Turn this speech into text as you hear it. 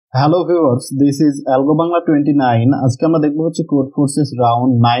Hello viewers, this is algo Bangla 29। আজকে আমরা দেখবো হচ্ছে কোড ফোর্সেস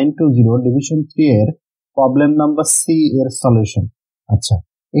রাউন্ড 920 ডিভিশন 3 এর প্রবলেম নাম্বার সি এর সলিউশন। আচ্ছা,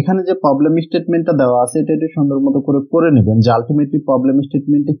 এখানে যে প্রবলেম স্টেটমেন্টটা দেওয়া আছে এটা একটু সুন্দর মতো করে নেবেন যে আলটিমেটলি প্রবলেম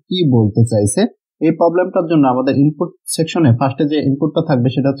স্টেটমেন্টে কি বলতে চাইছে। এই প্রবলেমটার জন্য আমাদের ইনপুট সেকশনে ফার্স্টে যে ইনপুটটা থাকবে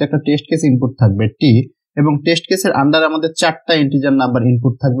সেটা হচ্ছে একটা টেস্ট কেস ইনপুট থাকবে টি, এবং টেস্ট কেসের আন্ডারে আমাদের চারটা ইন্টিজার নাম্বার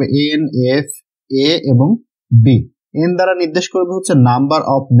ইনপুট থাকবে এন, এফ, এ এবং বি। এন দ্বারা নির্দেশ করবে হচ্ছে নাম্বার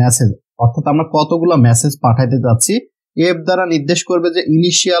অফ মেসেজ, অর্থাৎ আমরা কতগুলো মেসেজ পাঠাইতে যাচ্ছি। এফ দ্বারা নির্দেশ করবে যে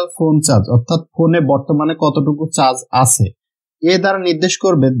ইনিশিয়াল ফোন চার্জ, অর্থাৎ ফোনে বর্তমানে কতটুকু চার্জ আছে। এ দ্বারা নির্দেশ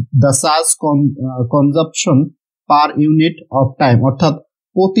করবে the charge consumption per unit of time, অর্থাৎ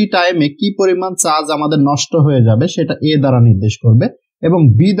প্রতি টাইমে কি পরিমাণ চার্জ আমাদের নষ্ট হয়ে যাবে সেটা এ দ্বারা নির্দেশ করবে। এবং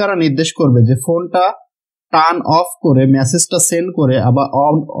বি দ্বারা নির্দেশ করবে যে ফোনটা টার্ন অফ করে মেসেজটা সেন্ড করে আবার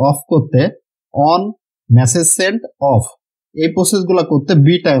অন অফ করতে অন মেসেজ সেন্ড অফ, এই প্রসেসগুলো করতে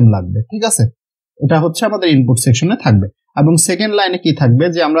বি টাইম লাগবে। ঠিক আছে, এটা হচ্ছে আমাদের ইনপুট সেকশনে থাকবে। এবং সেকেন্ড লাইনে কি থাকবে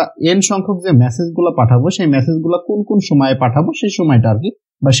যে আমরা এন সংখ্যক যে মেসেজগুলো পাঠাবো সেই মেসেজগুলো কোন কোন সময়ে পাঠাবো সেই সময়টা আর কি,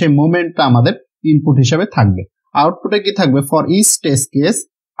 বা সেই মোমেন্টটা আমাদের ইনপুট হিসাবে থাকবে। আউটপুটে কি থাকবে, for each test case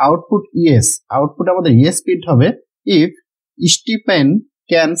output yes, output আমাদের ইয়েস প্রিন্ট হবে if Stephen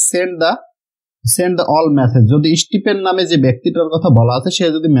can send the all message. যদি স্টিফেন নামে যে ব্যক্তিটার কথা বলা আছে সে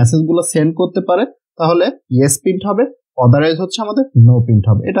যদি মেসেজগুলো সেন্ড করতে পারে তাহলে ইয়েস প্রিন্ট হবে, অদারওয়াইজ হচ্ছে আমাদের নো প্রিন্ট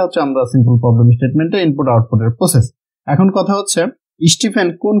হবে। এটা হচ্ছে আমরা সিম্পল প্রবলেম স্টেটমেন্টের ইনপুট আউটপুটের প্রসেস। এখন কথা হচ্ছে স্টিফেন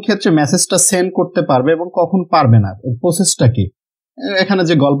কোন ক্ষেত্রে মেসেজটা সেন্ড করতে পারবে এবং কখন পারবে না, এর প্রসেসটা কি। এখানে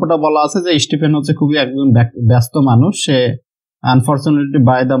যে গল্পটা বলা আছে যে স্টিফেন হচ্ছে খুবই একজন ব্যস্ত মানুষ, সে unfortunately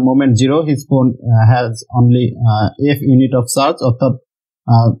by the moment zero his phone has only F unit of charge, অর্থাৎ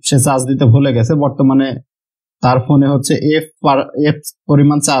সে চার্জ দিতে ভুলে গেছে। বর্তমানে তার ফোনে হচ্ছে এফ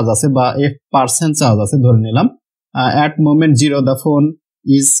পরিমাণ চার্জ আছে বা এফ পার্সেন্ট চার্জ আছে ধরে নিলাম। At moment zero the phone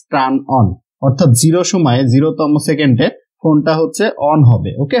is turn on, অর্থাৎ জিরো সময়ে 0তম সেকেন্ডে ফোনটা হচ্ছে অন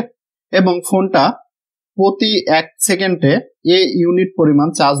হবে। ওকে, এবং ফোনটা প্রতি 1 সেকেন্ডে এ ইউনিট পরিমাণ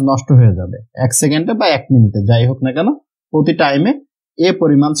চার্জ নষ্ট হয়ে যাবে। 1 সেকেন্ডে বা 1 মিনিটে যাই হোক না কেন, প্রতি টাইমে এ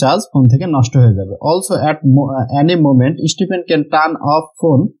পরিমাণ চার্জ ফোন থেকে নষ্ট হয়ে যাবে। Also at any moment Stephen can turn off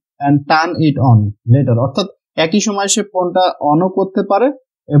phone and turn it on letter, অর্থাৎ একই সময় সে ফোনটা অনও করতে পারে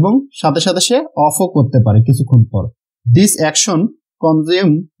এবং সাথে সাথে সে অফও করতে পারে কিছুক্ষণ পর। This action consume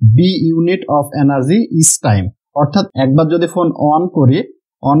B unit of energy each time, অর্থাৎ একবার যদি ফোন অন করি,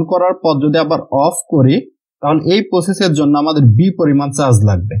 অন করার পর যদি আবার অফ করি তাহলে এই প্রসেসের জন্য আমাদের বি পরিমাণ চার্জ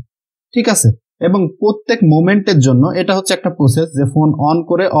লাগবে। ঠিক আছে, এবং প্রত্যেক মোমেন্টের জন্য এটা হচ্ছে একটা প্রসেস যে ফোন অন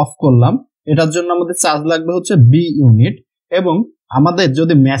করে অফ করলাম, এটার জন্য আমাদের চার্জ লাগবে হচ্ছে বি ইউনিট। এবং আমাদের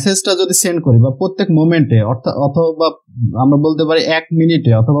যদি মেসেজটা যদি সেন্ড করি বা প্রত্যেক মোমেন্টে, অর্থাৎ অথবা আমরা বলতে পারি 1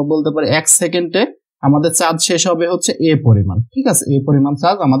 মিনিটে অথবা বলতে পারি 1 সেকেন্ডে আমাদের চার্জ শেষ হবে হচ্ছে এ পরিমাণ। ঠিক আছে, এ পরিমাণ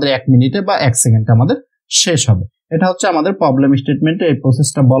চার্জ আমাদের 1 মিনিটে বা 1 সেকেন্ডে আমাদের শেষ হবে। এটা হচ্ছে আমাদের প্রবলেম স্টেটমেন্টে এই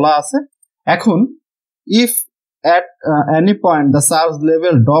প্রসেসটা বলা আছে। এখন if at any point the charge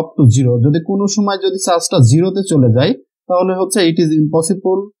level drop to 0, যদি কোনো সময় যদি চার্জটা 0তে চলে যায় তাহলে হচ্ছে it is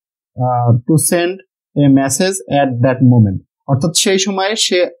impossible to send a message at that moment, অর্থাৎ সেই সময়ে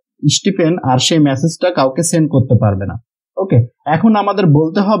সে স্টিফেন আর সেই মেসেজটা কাউকে সেন্ড করতে পারবে না। ওকে, এখন আমাদের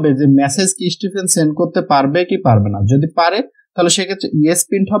বলতে হবে যে মেসেজ কি স্টিফেন সেন্ড করতে পারবে কি পারবে না। যদি পারে তাহলে সেক্ষেত্রে ইয়েস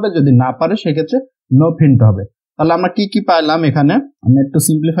প্রিন্ট হবে, যদি না পারে সেক্ষেত্রে নো প্রিন্ট হবে। তাহলে আমরা কি কি পাইলাম এখানে, আমি একটু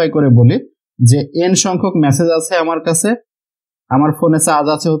সিম্পলিফাই করে বলি যে এন সংখ্যক মেসেজ আছে আমার কাছে, আমার ফোনে চার্জ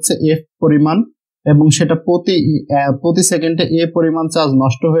আছে হচ্ছে এফ পরিমাণ, এবং সেটা প্রতি সেকেন্ডে এ পরিমাণ চার্জ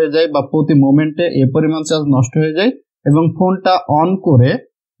নষ্ট হয়ে যায় বা প্রতি মোমেন্টে এ পরিমাণ চার্জ নষ্ট হয়ে যায়। এবং ফোনটা অন করে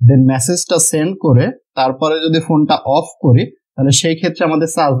দেন মেসেজটা সেন্ড করে তারপরে যদি ফোনটা অফ করি তাহলে সেই ক্ষেত্রে আমাদের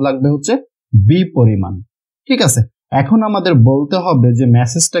চার্জ লাগবে হচ্ছে বি পরিমাণ। ঠিক আছে, এখন আমাদের বলতে হবে যে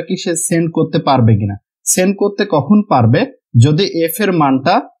মেসেজটা কি সে সেন্ড করতে পারবে কিনা। সেন্ড করতে কখন পারবে, যদি এফ এর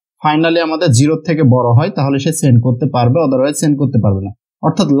মানটা ফাইনালি আমাদের 0 থেকে বড় হয় তাহলে সে সেন্ড করতে পারবে, অদারওয়াইজ সেন্ড করতে পারবে না।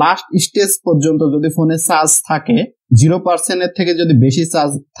 অর্থাৎ লাস্ট স্টেজ পর্যন্ত যদি ফোনে চার্জ থাকে 0% এর থেকে যদি বেশি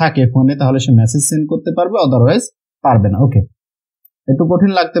চার্জ থাকে ফোনে তাহলে সে মেসেজ সেন্ড করতে পারবে, অদারওয়াইজ পারবে না। ওকে, একটু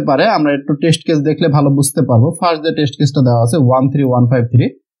কঠিন লাগতে পারে, আমরা একটু টেস্ট কেস দেখলে ভালো বুঝতে পারবো। ফার্স্ট যে টেস্ট কেসটা দেওয়া আছে 13153,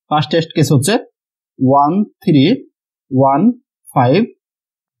 ফার্স্ট টেস্ট কেস হচ্ছে 1315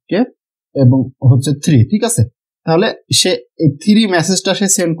 কে এবং হচ্ছে 3। ঠিক আছে, তাহলে সে এই 3 মেসেজটা সে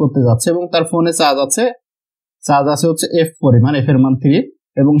সেন্ড করতে যাচ্ছে এবং তার ফোনে চার্জ আছে হচ্ছে এফ পরিমাণ, এফ এর মান 3,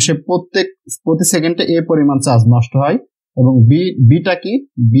 এবং সে প্রতি সেকেন্ডে এ পরিমাণ চার্জ নষ্ট হয়। এবং বিটা কি,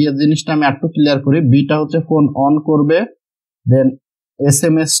 বি এর জিনিসটা আমি একটু ক্লিয়ার করি। বিটা হচ্ছে ফোন অন করবে, দেন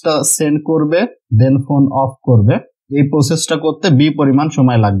এসএমএসটা সেন্ড করবে, দেন ফোন অফ করবে। এই প্রসেসটা করতে বি পরিমাণ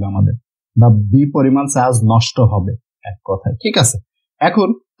সময় লাগবে আমাদের, বা বি পরিমাণ চার্জ নষ্ট হবে এক কথায়। ঠিক আছে, এখন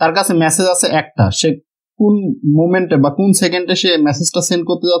তার কাছে মেসেজ আছে একটা, সে কোন মোমেন্টে বা কোন সেকেন্ডে সে মেসেজটা সেন্ড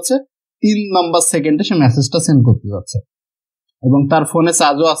করতে যাচ্ছে, 3 নাম্বার সেকেন্ডে সে মেসেজটা সেন্ড করতে যাচ্ছে, এবং তার ফোনে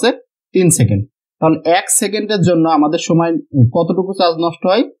চার্জও আছে 3 সেকেন্ড। তাহলে 1 সেকেন্ডের জন্য আমাদের সময় কতটুকু চার্জ নষ্ট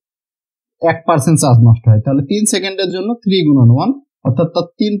হয়, 1% চার্জ নষ্ট হয়। তাহলে 3 সেকেন্ডের জন্য 3 গুণন 1, অর্থাৎ তার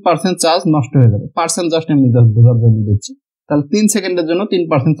 3% চার্জ নষ্ট হয়ে যাবে। পার্সেন্ট জাস্ট আমি বোঝার জন্য দিচ্ছি। তাহলে 3 সেকেন্ডের জন্য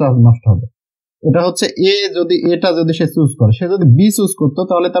 3% চার্জ নষ্ট হবে। এটা হচ্ছে এটা যদি সে চুজ করে, সে যদি বি চুজ করতো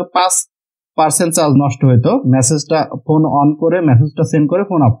তাহলে তার 5% চার্জ নষ্ট হইতো মেসেজটা ফোন অন করে মেসেজটা সেন্ড করে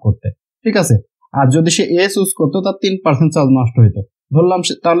ফোন অফ করতে, ঠিক আছে। আর যদি সে এ চুজ করতো তার 3% চার্জ নষ্ট হইতো। ধরলাম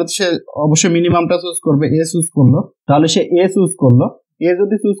তাহলে সে অবশ্যই মিনিমামটা চুজ করবে, এ চুজ করলো, তাহলে সে এ চুজ করলো। এ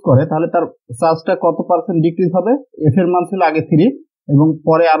যদি চুজ করে তাহলে তার চার্জটা কত পার্সেন্ট ডিক্রিজ হবে, এফ এর মান ছিল আগে 3 এবং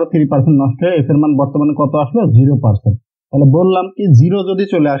পরে আরো 3% নষ্ট হয়ে এফ এর মান বর্তমানে কত আসলো, 0%। তাহলে বললাম কি 0 যদি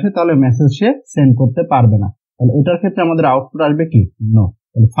চলে আসে তাহলে মেসেজ সে সেন্ড করতে পারবে না। তাহলে এটার ক্ষেত্রে আমাদের আউটপুট আসবে কি, নো।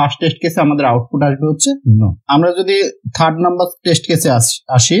 তাহলে ফার্স্ট টেস্ট কেসে আমাদের আউটপুট আসবে হচ্ছে নো। আমরা যদি থার্ড নাম্বার টেস্ট কেসে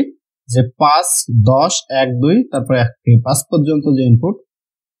আসি, যে 5, 10, 1, 2 তারপর 1 থেকে 5 পর্যন্ত যে ইনপুট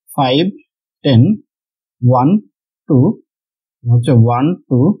 5, 10, 1, 2 হচ্ছে 1,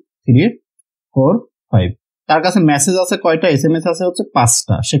 2, 3, 4, 5। তার কাছে মেসেজ আছে কয়টা, এসএমএস আছে হচ্ছে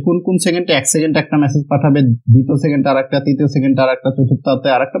 5টা। সে কোন কোন সেকেন্ডে, 1 সেকেন্ড একটা মেসেজ পাঠাবে, দ্বিতীয় সেকেন্ড আর একটা, তৃতীয় সেকেন্ড আর একটা, চতুর্থতে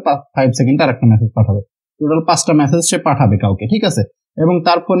আর একটা, 5 সেকেন্ড আর একটা মেসেজ পাঠাবে। টোটাল 5টা মেসেজ সে পাঠাবে কাউকে, ঠিক আছে। এবং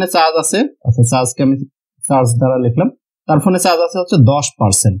তার ফোনে চার্জ আছে, আচ্ছা চার্জকে আমি চার্জ দ্বারা লিখলাম, তার ফোনে চার্জ আছে হচ্ছে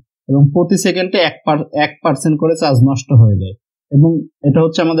 10% এবং প্রতি সেকেন্ডে 1% করে চার্জ নষ্ট হয়ে যায়। এবং এটা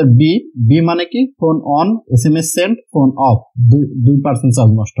হচ্ছে আমাদের বি মানে কি, phone on, SMS send, phone off, 2%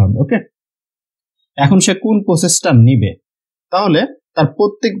 charge নষ্ট হবে। ওকে, এখন সে কোন প্রসেসটা নিবে, তাহলে তার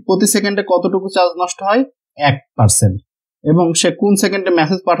প্রতি সেকেন্ডে কতটুকু চার্জ নষ্ট হয়, 1%, এবং সে কোন সেকেন্ডে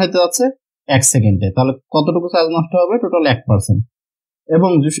মেসেজ পাঠাইতে যাচ্ছে, 1 সেকেন্ডে, তাহলে কতটুকু চার্জ নষ্ট হবে, টোটাল 1%। এবং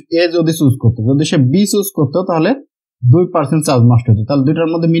এ যদি চুজ করতো, যদি সে বি চুজ করতো তাহলে 2% চার্জ নষ্ট হতো। তাহলে দুইটার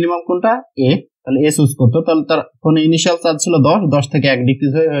মধ্যে মিনিমাম কোনটা, এ। তাহলে এ চুজ করতো, তাহলে তার ফোনে ইনিশিয়াল চার্জ ছিল 10 থেকে 1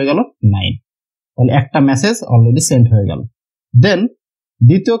 ডিক্রিজ হয়ে গেল 9। তাহলে একটা মেসেজ অলরেডি সেন্ড হয়ে গেল। দেন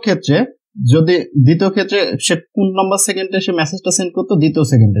দ্বিতীয় ক্ষেত্রে সে কোন নম্বর সেকেন্ডে সে মেসেজটা সেন্ড করতো, দ্বিতীয়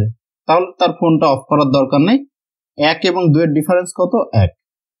সেকেন্ডে, তাহলে তার ফোনটা অফ করার দরকার নেই। 1 এবং 2 এর ডিফারেন্স কত, 1।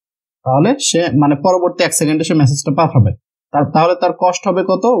 তাহলে সে মানে পরবর্তী 1 সেকেন্ডে সে মেসেজটা পাঠাবে। তাহলে তার কষ্ট হবে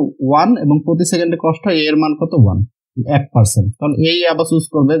কত, 1, এবং প্রতি সেকেন্ডে কষ্ট হয় এর মান কত, 1%। তাহলে এই আবার চুজ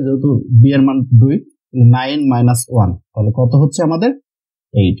করবে, যেহেতু বি এর মান 2, 9 - 1, তাহলে কত হচ্ছে আমাদের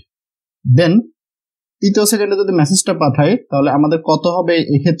 8। দেন তৃতীয় সেকেন্ডে যদি মেসেজটা পাঠাই তাহলে আমাদের কত হবে,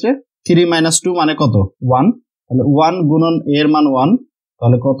 এই ক্ষেত্রে 3 - 2 মানে কত, 1। তাহলে 1 গুণন এ এর মান 1,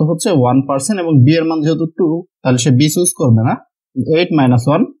 তাহলে কত হচ্ছে 1%, এবং বি এর মান যেহেতু 2 তাহলে সে বি চুজ করবে না, 8 -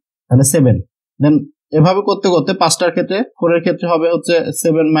 1 তাহলে 7। দেন এভাবে করতে করতে 5টার ক্ষেত্রে, 4 এর ক্ষেত্রে হবে হচ্ছে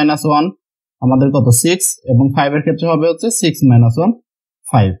 7 - 1 আমাদের কত, 6, এবং 5 এর ক্ষেত্রে হবে হচ্ছে 6 - 1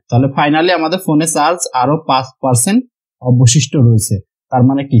 5। তাহলে ফাইনালি আমাদের ফোনে চার্জ আরো 5% অবশিষ্ট রয়েছে। তার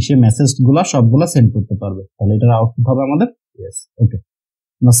মানে কি, সে মেসেজগুলো সবগুলো সেন্ড করতে পারবে। তাহলে এটার আউটপুট হবে আমাদের ইয়েস। ওকে,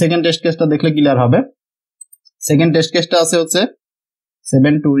 সেকেন্ড টেস্ট কেসটা দেখলে ক্লিয়ার হবে। সেকেন্ড টেস্ট কেসটা আছে হচ্ছে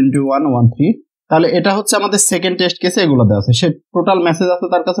 7, 2 × 1 1 3। তাহলে এটা হচ্ছে আমাদের সেকেন্ড টেস্ট কেসে এগুলো দেওয়া আছে। সে টোটাল মেসেজ আছে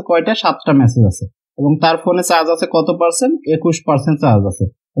তার কাছে কয়টা, 7টা মেসেজ আছে, এবং তার ফোনে চার্জ আছে কত পার্সেন্ট, 21% চার্জ আছে,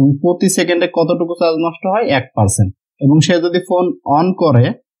 এবং প্রতি সেকেন্ডে কতটুকু চার্জ নষ্ট হয়, 1%। এবং সে যদি ফোন অন করে,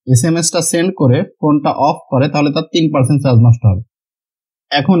 এসএমএসটা সেন্ড করে ফোনটা অফ করে, তাহলে তার 3% চার্জ নষ্ট হবে।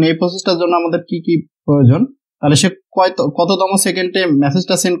 এখন এই প্রসেসটার জন্য আমাদের কি কি প্রয়োজন, তাহলে সে কততম সেকেন্ডে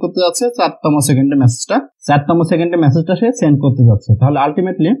মেসেজটা সেন্ড করতে যাচ্ছে, 4তম সেকেন্ডে মেসেজটা সে সেন্ড করতে যাচ্ছে। তাহলে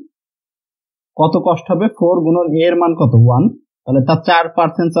আলটিমেটলি কত কষ্ট হবে, 4 গুণন এ এর মান কত, 1, তাহলে তার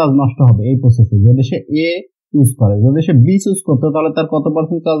 4% চার্জ নষ্ট হবে এই প্রসেসে, যদি সে এ চুজ করে। যদি সে বি চুজ করতো তাহলে তার কত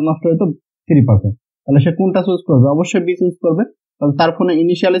পার্সেন্ট চার্জ নষ্ট হতো, 3%। তাহলে সে কোনটা চুজ করবে, অবশ্যই বি চুজ করবে। তাহলে তার ফোনে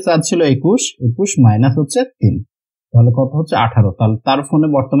ইনিশিয়ালি চার্জ ছিল 21 মাইনাস হচ্ছে 3, তাহলে কত হচ্ছে 18। তাহলে তার ফোনে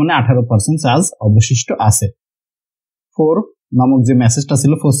বর্তমানে 18% চার্জ অবশিষ্ট আছে। 4 নামক যে মেসেজটা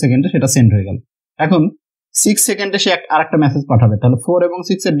ছিল 4 সেকেন্ডে, সেটা সেন্ড হয়ে গেল। এখন 6 সেকেন্ডে সে আরেকটা মেসেজ পাঠাবে। তাহলে 4 এবং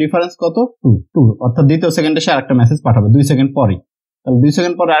 6 এর ডিফারেন্স কত, 2, অর্থাৎ দ্বিতীয় সেকেন্ডে সে আরেকটা মেসেজ পাঠাবে 2 সেকেন্ড পরে। তাহলে 2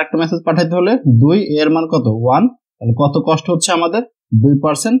 সেকেন্ড পরে আরেকটা মেসেজ পাঠাইতে হলে 2 এর মান কত, 1। তাহলে কত কষ্ট হচ্ছে আমাদের,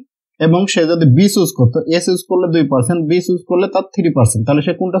 2%। এবং সে যদি বি চুজ করতো, এ চুজ করলে 2%, বি চুজ করলে তার 3%। তাহলে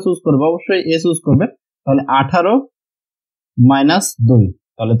সে কোনটা চুজ করবে, অবশ্যই এ চুজ করবে। তাহলে 18 - 2,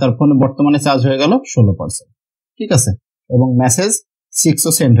 তাহলে তার ফোনে বর্তমানে চার্জ হয়ে গেল 16%, ঠিক আছে। এবং মেসেজ 6ও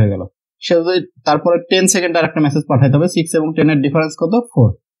সেন্ড হয়ে গেল। সে যদি তারপরে 10 সেকেন্ড আর একটা মেসেজ পাঠাইতে হবে, 6 এবং 10 এর ডিফারেন্স কত, 4।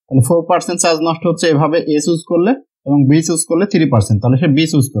 তাহলে 4% চার্জ নষ্ট হচ্ছে এভাবে এ চুজ করলে, এবং বি চুজ করলে 3%। তাহলে সে বি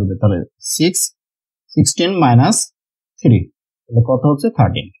চুজ করবে। তাহলে 16 - 3, তাহলে কত হচ্ছে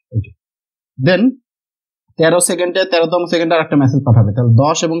 13। ওকে, দেন 13 সেকেন্ডে 13তম সেকেন্ডে আর একটা মেসেজ পাঠাবে, তাহলে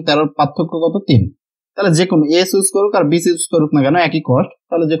 10 এবং 13 পার্থক্য কত 3। তাহলে যে কোনো এ চুজ করুক আর বি চুজ করুক না কেন একই কস্ট,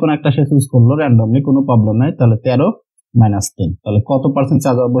 তাহলে যে কোনো একটা সে চুজ করলো র্যান্ডমলি, কোনো প্রবলেম নাই। তাহলে 13 মাইনাস 3, তাহলে কত পার্সেন্ট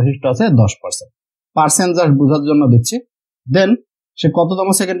চার্জ অবশিষ্ট আছে 10%। পার্সেন্ট জাস্ট বোঝার জন্য দিচ্ছি। দেন সে কততম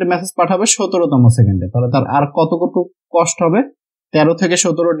সেকেন্ডে মেসেজ পাঠাবে 17তম সেকেন্ডে, তাহলে তার আর কতটুকু কস্ট হবে 13 থেকে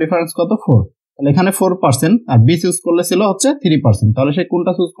 17 ডিফারেন্স কত 4, তাহলে এখানে 4% আর বি চুজ করলে ছিল হচ্ছে 3%, তাহলে সে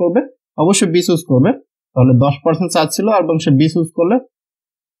কোনটা চুজ করবে, অবশ্যই বি চুজ করবে। তাহলে 10% চার্জ ছিল এবং সে বি চুজ করলে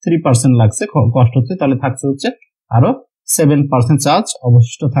 3% লাগছে কষ্ট হচ্ছে, তাহলে থাকছে হচ্ছে আরো 7% চার্জ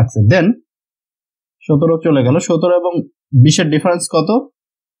অবশিষ্ট থাকছে। দেন 17 চলে গেল, 17 এবং 20 ডিফারেন্স কত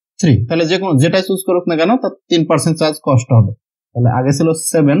 3, তাহলে যে কোনো যেটাই চুজ করুক না কেন তার 3% চার্জ কষ্ট হবে। তাহলে আগে ছিল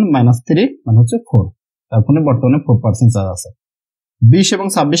 7 মাইনাস 3 মানে হচ্ছে 4, তারপরে বর্তমানে 4% চার্জ আছে। 20 এবং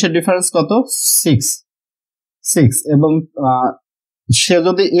 26 ডিফারেন্স কত 6 এবং সে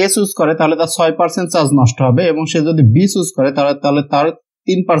যদি এ চুজ করে তাহলে তার 6% চার্জ নষ্ট হবে, এবং সে যদি বি চুজ করে তাহলে তার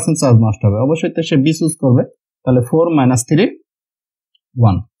 3% চার্জ নষ্ট হবে। অবশ্যই সে বি চুজ করবে, তাহলে 4 মাইনাস 3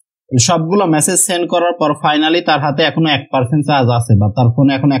 1। সবগুলো মেসেজ সেন্ড করার পর ফাইনালি তার হাতে এখনো 1% চার্জ আছে বা তার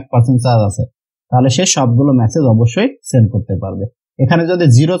ফোনে এখন 1% চার্জ আছে, তাহলে সে সবগুলো মেসেজ অবশ্যই সেন্ড করতে পারবে। এখানে যদি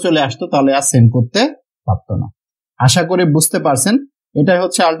 0 চলে আসতো তাহলে আর সেন্ড করতে পারতো না। আশা করি বুঝতে পারছেন। এটাই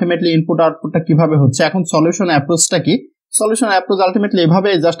হচ্ছে আলটিমেটলি ইনপুট আউটপুটটা কিভাবে হচ্ছে। এখন সলিউশন অ্যাপ্রোচটা কি? সলিউশন অ্যাপ্রোচ আলটিমেটলি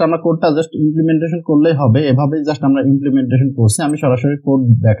এভাবেই জাস্ট আমরা কোডটা জাস্ট ইমপ্লিমেন্টেশন করলেই হবে, এভাবেই জাস্ট আমরা ইমপ্লিমেন্টেশন করছি। আমি সরাসরি কোড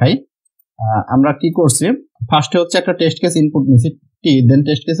দেখাই। আমরা কি করছি, ফার্স্টে হচ্ছে একটা টেস্ট কেস ইনপুট নিছি টি, দেন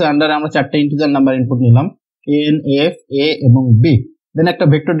টেস্ট কেসের আন্ডারে আমরা 4টা ইন্টিজার নাম্বার ইনপুট নিলাম এন, এফ, এ এবং বি। দেন একটা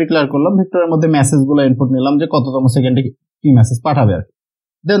ভেক্টর ডিক্লেয়ার করলাম, ভেক্টরের মধ্যে মেসেজগুলো ইনপুট নিলাম যে কততম সেকেন্ডে কি মেসেজ পাঠাবে আর কি।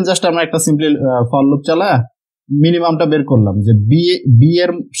 দেন জাস্ট আমরা একটা সিম্পলি ফর লুপ চালা মিনিমামটা বের করলাম যে বি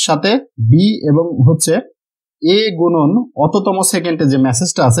এর সাথে বি এবং হচ্ছে এ গুণন অততম সেকেন্ডে যে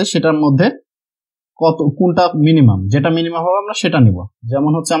মেসেজটা আছে সেটার মধ্যে কত কোনটা মিনিমাম, যেটা মিনিমাম হবে আমরা সেটা নিব।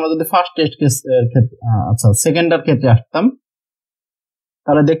 যেমন হচ্ছে আমরা যদি ফার্স্ট টেস্ট কেস এর ক্ষেত্রে সেকেন্ডার ক্ষেত্রে আসতাম,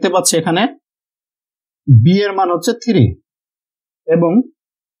 তাহলে দেখতে পাচ্ছি এখানে বি এর মান হচ্ছে 3 এবং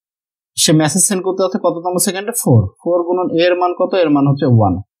সে মেসেজ সেন্ড করতে হচ্ছে কততম সেকেন্ডে 4 গুণন এ এর মান কত, এর মান হচ্ছে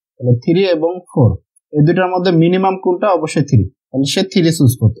 1, তাহলে 3 এবং 4 এই দুটার মধ্যে মিনিমাম কোনটা, অবশ্যই 3, তাহলে সে 3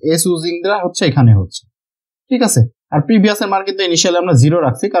 চুজ করতে, এ চুজিংটা হচ্ছে এখানে হচ্ছে। ঠিক আছে, আর প্রিভিয়াস এর মান কিন্তু ইনিশিয়ালি আমরা 0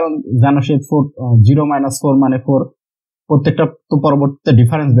 রাখছি, কারণ জানো সে 0 মাইনাস 4 মানে 4, প্রত্যেকটা তো পরবর্তীতে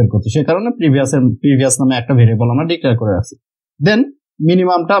ডিফারেন্স বের করতে, সেই কারণে প্রিভিয়াস নামে একটা ভেরিয়েবল আমরা ডিক্লেয়ার করে রাখছি। দেন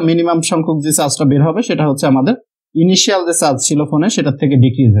মিনিমাম সংখ্যক যে চার্জটা বের হবে সেটা হচ্ছে আমাদের ইনিশিয়াল যে চার্জ ছিল ফোনে সেটার থেকে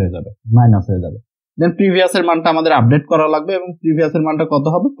ডিক্রিজ হয়ে যাবে, মাইনাস হয়ে যাবে। দেন প্রিভিয়াস এর মানটা আমাদের আপডেট করা লাগবে, এবং প্রিভিয়াস এর মানটা কত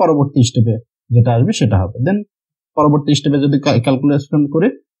হবে পরবর্তী স্টেপে যেটা আসবে সেটা হবে। দেন পরবর্তী স্টেপে যদি ক্যালকুলেশন করি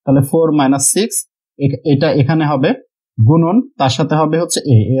তাহলে 4 মাইনাস 6 এটা এখানে হবে গুণন, তার সাথে হবে হচ্ছে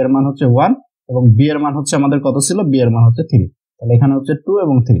এ এর মান হচ্ছে 1 এবং বি এর মান হচ্ছে আমাদের কত ছিল, বি এর মান হচ্ছে 3, তাহলে এখানে হচ্ছে 2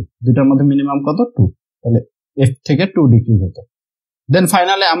 এবং 3 দুটার মধ্যে মিনিমাম কত 2, তাহলে এফ থেকে 2 ডিক্রিজ হতো। দেন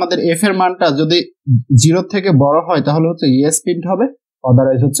ফাইনালি আমাদের এফ এর মানটা যদি 0 থেকে বড় হয় তাহলে হচ্ছে ইয়েস প্রিন্ট হবে,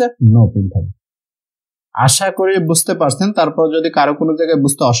 আদারওয়াইজ হচ্ছে নো প্রিন্ট হবে। আশা করি বুঝতে পারছেন। তারপর যদি কারো কোনো জায়গায়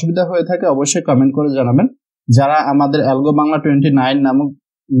বুঝতে অসুবিধা হয়ে থাকে অবশ্যই কমেন্ট করে জানাবেন। যারা আমাদের অ্যালগো বাংলা 29 নামক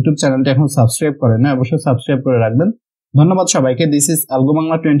ইউটিউব চ্যানেলটি এখন সাবস্ক্রাইব করেন না, অবশ্যই সাবস্ক্রাইব করে রাখবেন। ধন্যবাদ সবাইকে। This is algo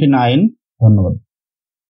Bangla 29। ধন্যবাদ।